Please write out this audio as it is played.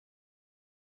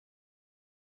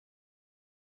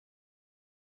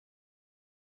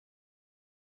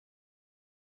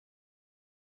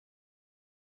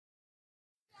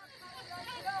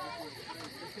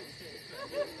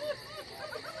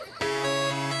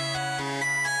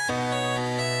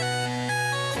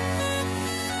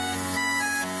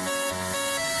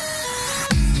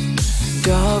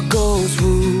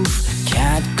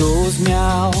goes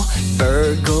meow,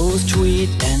 bird goes tweet,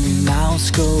 and mouse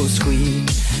goes squeak.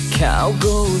 Cow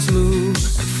goes moo,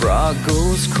 frog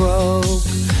goes croak,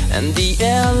 and the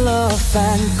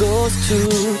elephant goes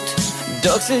toot.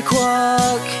 Ducks say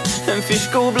quack, and fish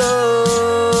go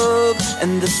blub,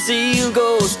 and the seal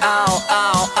goes ow,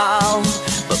 ow, ow.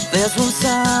 But there's one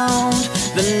sound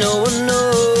that no one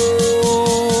knows.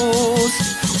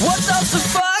 What does the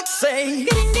fox say?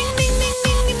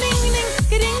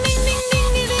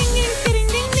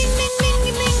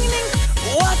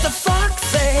 What the fox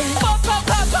say?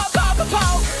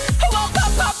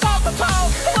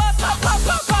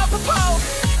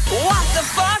 What the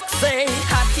fox say?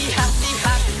 Happy, happy,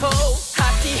 happy ho.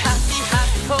 Happy, happy,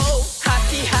 happy ho.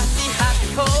 Happy, happy, happy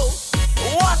ho.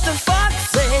 What the fox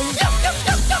say?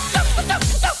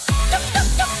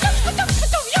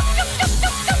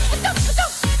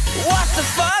 What the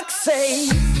fox say?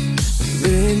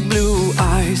 Big blue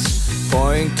eyes,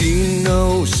 pointy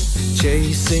nose,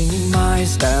 chasing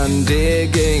mice and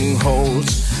digging holes.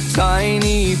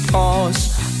 Tiny paws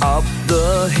up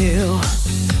the hill.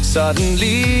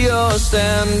 Suddenly you're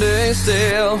standing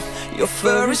still. Your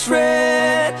fur is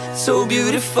red, so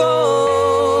beautiful,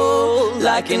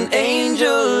 like an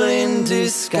angel in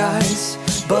disguise.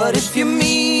 But if you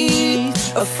meet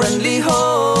a friendly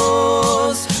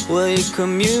horse, will you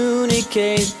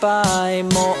communicate by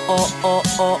more?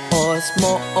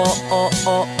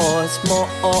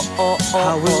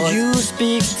 How will you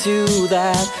speak to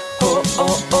that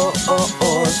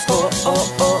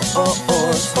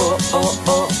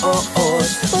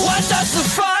horse? What does the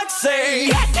fox say?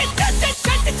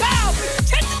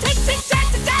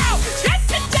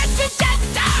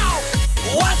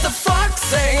 What the fox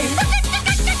say?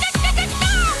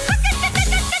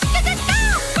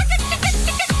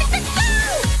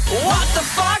 What the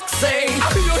fox say?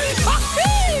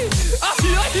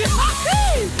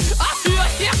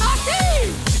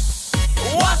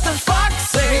 What the fox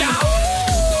say?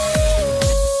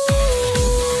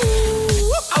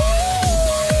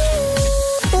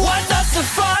 What does the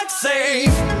fox say?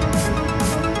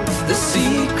 The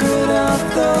secret of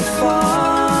the fox